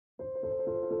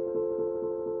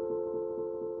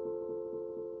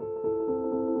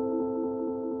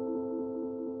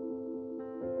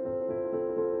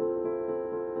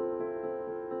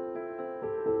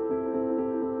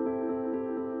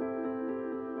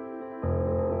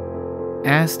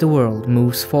As the world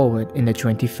moves forward in the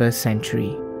 21st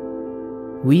century,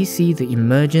 we see the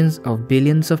emergence of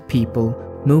billions of people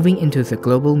moving into the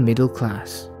global middle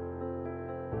class.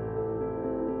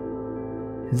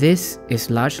 This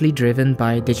is largely driven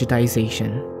by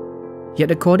digitization. Yet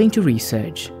according to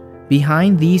research,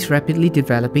 behind these rapidly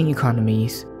developing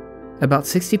economies, about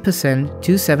 60%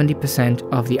 to 70%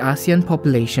 of the ASEAN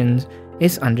population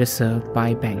is underserved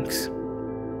by banks.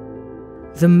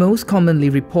 The most commonly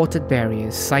reported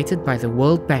barriers cited by the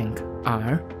World Bank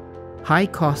are high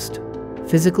cost,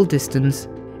 physical distance,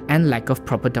 and lack of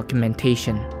proper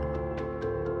documentation.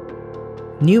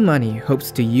 Numoni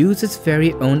hopes to use its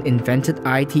very own invented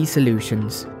IT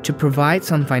solutions to provide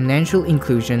some financial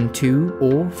inclusion to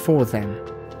or for them.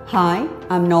 Hi,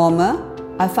 I'm Norma.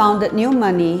 I founded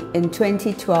Numoni in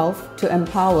 2012 to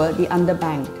empower the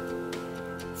underbanked.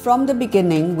 From the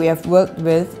beginning, we have worked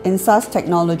with Insas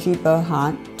Technology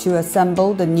Berhad to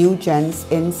assemble the new gens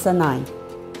in Senai.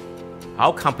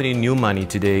 Our company Numoni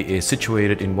today is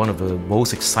situated in one of the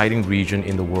most exciting regions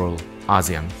in the world,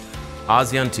 ASEAN.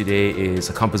 ASEAN today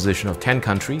is a composition of 10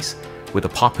 countries with a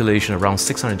population around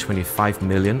 625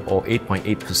 million or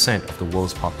 8.8% of the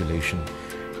world's population.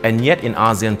 And yet in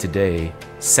ASEAN today,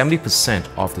 70%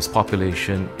 of this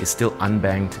population is still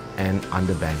unbanked and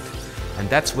underbanked. And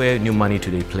that's where Numoni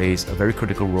today plays a very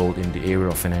critical role in the area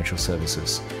of financial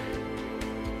services.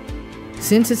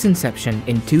 Since its inception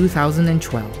in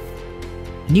 2012,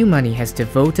 Numoni has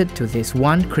devoted to this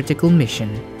one critical mission: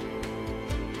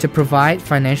 to provide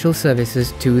financial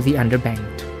services to the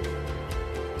underbanked.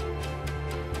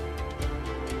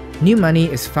 Numoni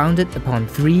is founded upon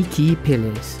three key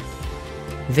pillars.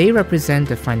 They represent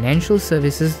the financial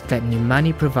services that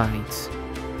Numoni provides.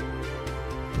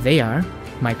 They are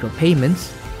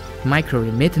micropayments,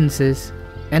 micro-remittances,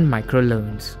 and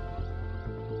microloans.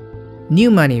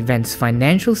 Numoni vends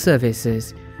financial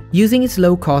services using its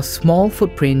low-cost,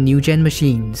 small-footprint new-gen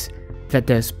machines that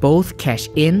does both cash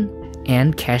in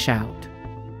and cash out.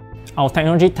 Our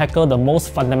technology tackles the most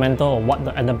fundamental of what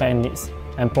the underbanked needs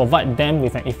and provide them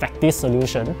with an effective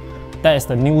solution. That is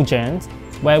the new gens,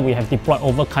 where we have deployed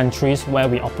over countries where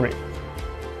we operate.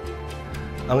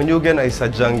 Ang new gen ay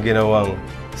sadyang ginawang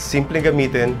simpleng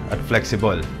gamitin at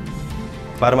flexible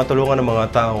para matulungan ng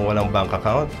mga taong walang bank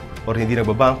account o hindi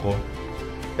nagbabangko.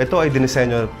 Ito ay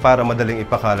dinisenyo para madaling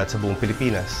ipakalat sa buong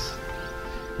Pilipinas.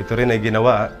 Ito rin ay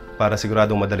ginawa para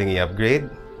siguradong madaling i-upgrade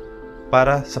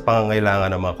para sa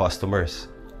pangangailangan ng mga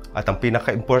customers. At ang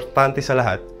pinaka-importante sa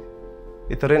lahat,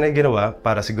 ito rin ay ginawa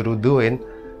para siguraduhin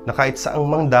na kahit saang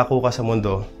mangdako ka sa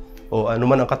mundo o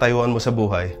anuman ang katayuan mo sa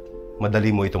buhay,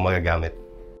 madali mo itong magagamit.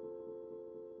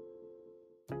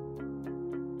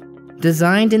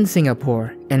 Designed in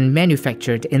Singapore and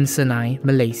manufactured in Senai,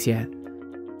 Malaysia,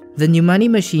 the Numoni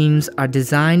machines are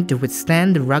designed to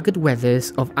withstand the rugged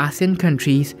weathers of ASEAN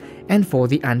countries and for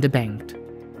the underbanked.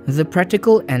 The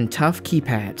practical and tough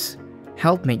keypads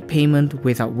help make payment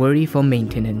without worry for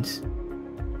maintenance.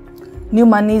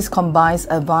 Numoni combines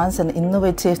advanced and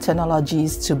innovative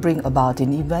technologies to bring about the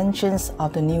inventions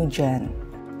of the new gen.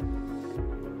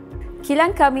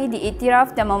 Kilang kami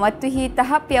diiktiraf dan mematuhi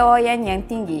tahap piawaian yang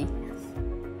tinggi.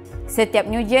 Setiap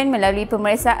new gen melalui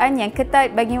pemeriksaan yang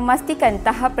ketat bagi memastikan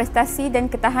tahap prestasi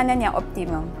dan ketahanan yang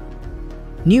optimum.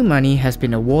 Numoni has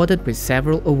been awarded with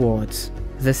several awards.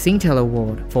 The Singtel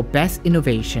Award for Best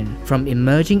Innovation from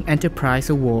Emerging Enterprise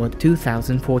Award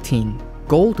 2014.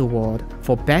 Gold Award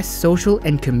for Best Social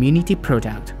and Community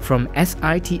Product from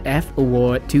SITF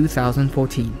Award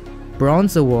 2014.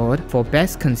 Bronze Award for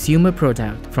Best Consumer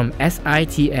Product from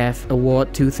SITF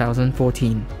Award 2014.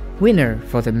 Winner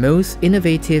for the Most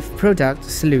Innovative Product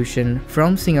Solution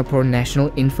from Singapore National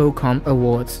Infocom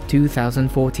Awards 2014.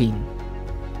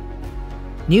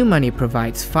 Numoni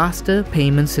provides faster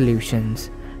payment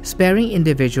solutions, sparing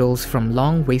individuals from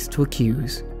long wasteful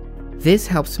queues. This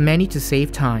helps many to save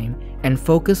time and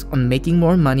focus on making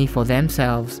more money for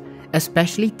themselves,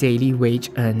 especially daily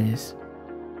wage earners.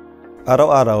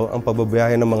 Araw-araw, ang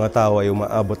pagbabiyahe ng mga tao ay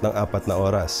umaabot ng 4 na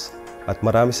oras at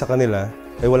marami sa kanila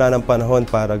ay wala ng panahon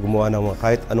para gumawa ng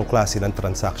kahit anong klase ng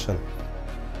transaction.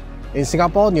 In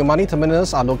Singapore, Numoni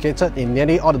terminals are located in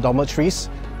nearly all the dormitories,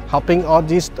 helping all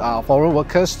these foreign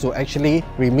workers to actually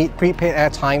remit prepaid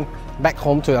airtime back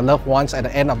home to their loved ones at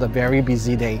the end of the very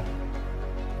busy day.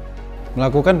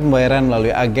 Melakukan pembayaran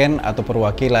melalui agen atau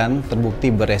perwakilan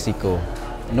terbukti beresiko.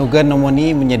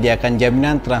 Numoni menyediakan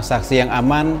jaminan transaksi yang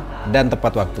aman dan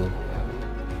tepat waktu.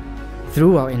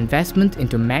 Through our investment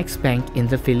into Max Bank in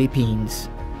the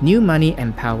Philippines, Numoni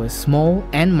empowers small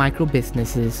and micro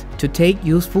businesses to take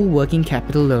useful working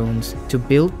capital loans to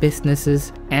build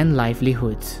businesses and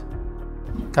livelihoods.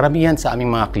 Karamihan sa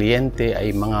aming mga kliyente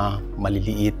ay mga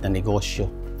maliliit na negosyo.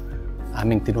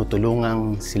 Aming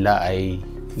tinutulungang sila ay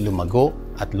lumago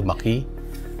at lumaki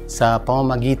sa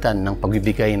pamamagitan ng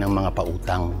pagbibigay ng mga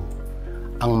pautang.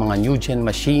 Ang mga new gen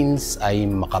machines ay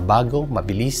makabago,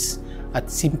 mabilis at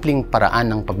simpleng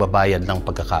paraan ng pagbabayad ng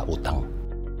pagkakautang.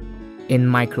 In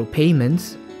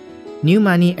micropayments,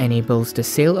 Numoni enables the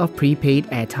sale of prepaid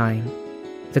airtime,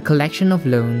 the collection of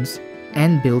loans,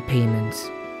 and bill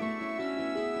payments.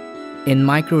 In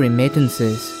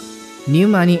micro-remittances,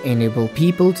 Numoni enable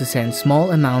people to send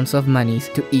small amounts of money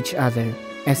to each other,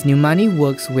 as Numoni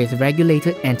works with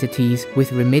regulated entities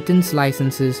with remittance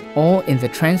licenses or in the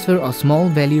transfer of small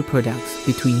value products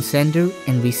between sender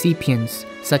and recipients,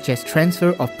 such as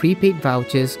transfer of prepaid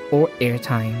vouchers or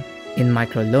airtime. In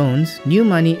microloans,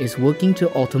 Numoni is working to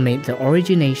automate the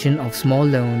origination of small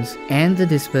loans and the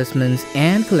disbursements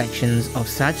and collections of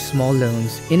such small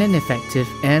loans in an effective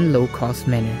and low-cost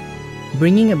manner.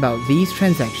 Bringing about these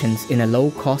transactions in a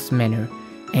low-cost manner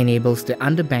enables the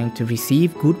underbank to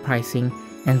receive good pricing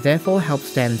and therefore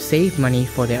helps them save money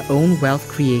for their own wealth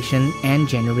creation and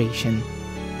generation.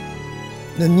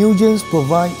 The NewGens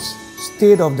provides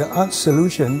state-of-the-art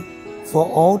solution for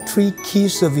all three key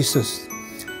services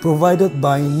provided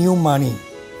by Numoni.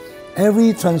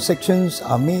 Every transactions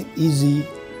are made easy,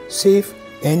 safe,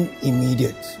 and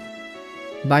immediate.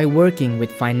 By working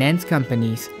with finance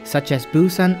companies such as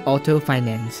Busan Auto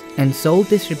Finance and sole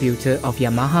distributor of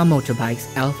Yamaha motorbikes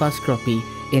Alpha Scropi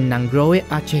in Nangroe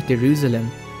Aceh Jerusalem,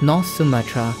 North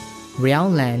Sumatra, Riau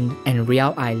Land and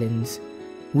Riau Islands,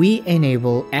 we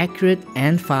enable accurate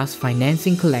and fast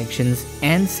financing collections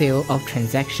and sale of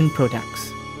transaction products.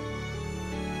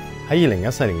 喺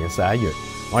2014年嘅11月，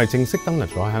我哋正式登陸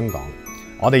咗香港。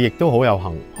我哋亦都好有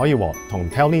幸可以同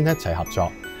Telin 一齊合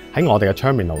作，喺我哋嘅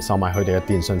terminal 售賣佢哋嘅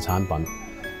電信產品，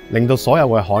令到所有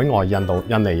嘅海外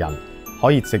印尼人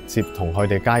可以直接同佢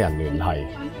哋家人聯繫。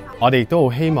我哋亦都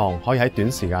好希望可以喺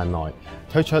短時間內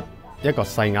推出一個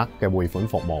細額嘅匯款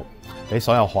服務，俾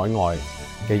所有海外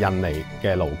嘅印尼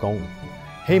嘅勞工，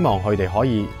希望佢哋可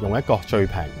以用一個最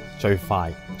平、最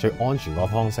快、最安全嘅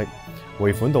方式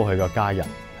匯款到佢嘅家人，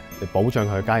嚟保障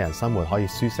佢嘅家人生活可以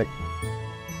舒適。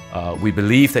We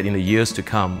believe that in the years to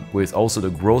come, with also the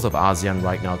growth of ASEAN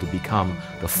right now to become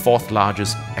the fourth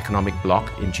largest economic bloc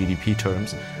in GDP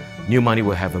terms, Numoni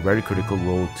will have a very critical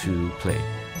role to play.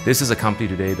 This is a company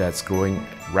today that's growing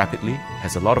rapidly,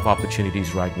 has a lot of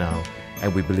opportunities right now,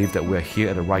 and we believe that we're here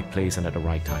at the right place and at the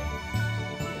right time.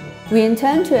 We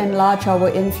intend to enlarge our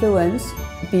influence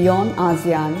beyond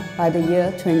ASEAN by the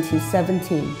year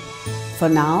 2017. For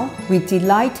now, we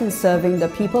delight in serving the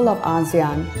people of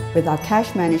ASEAN with our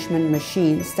cash management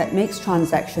machines that makes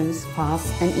transactions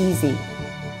fast and easy.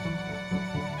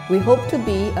 We hope to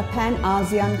be a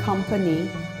pan-ASEAN company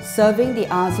serving the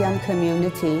ASEAN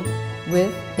community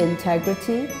with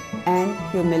integrity and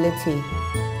humility.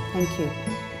 Thank you.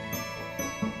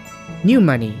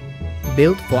 Numoni,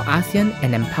 built for ASEAN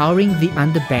and empowering the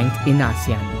underbanked in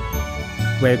ASEAN,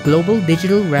 where global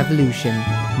digital revolution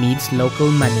meets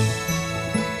local money.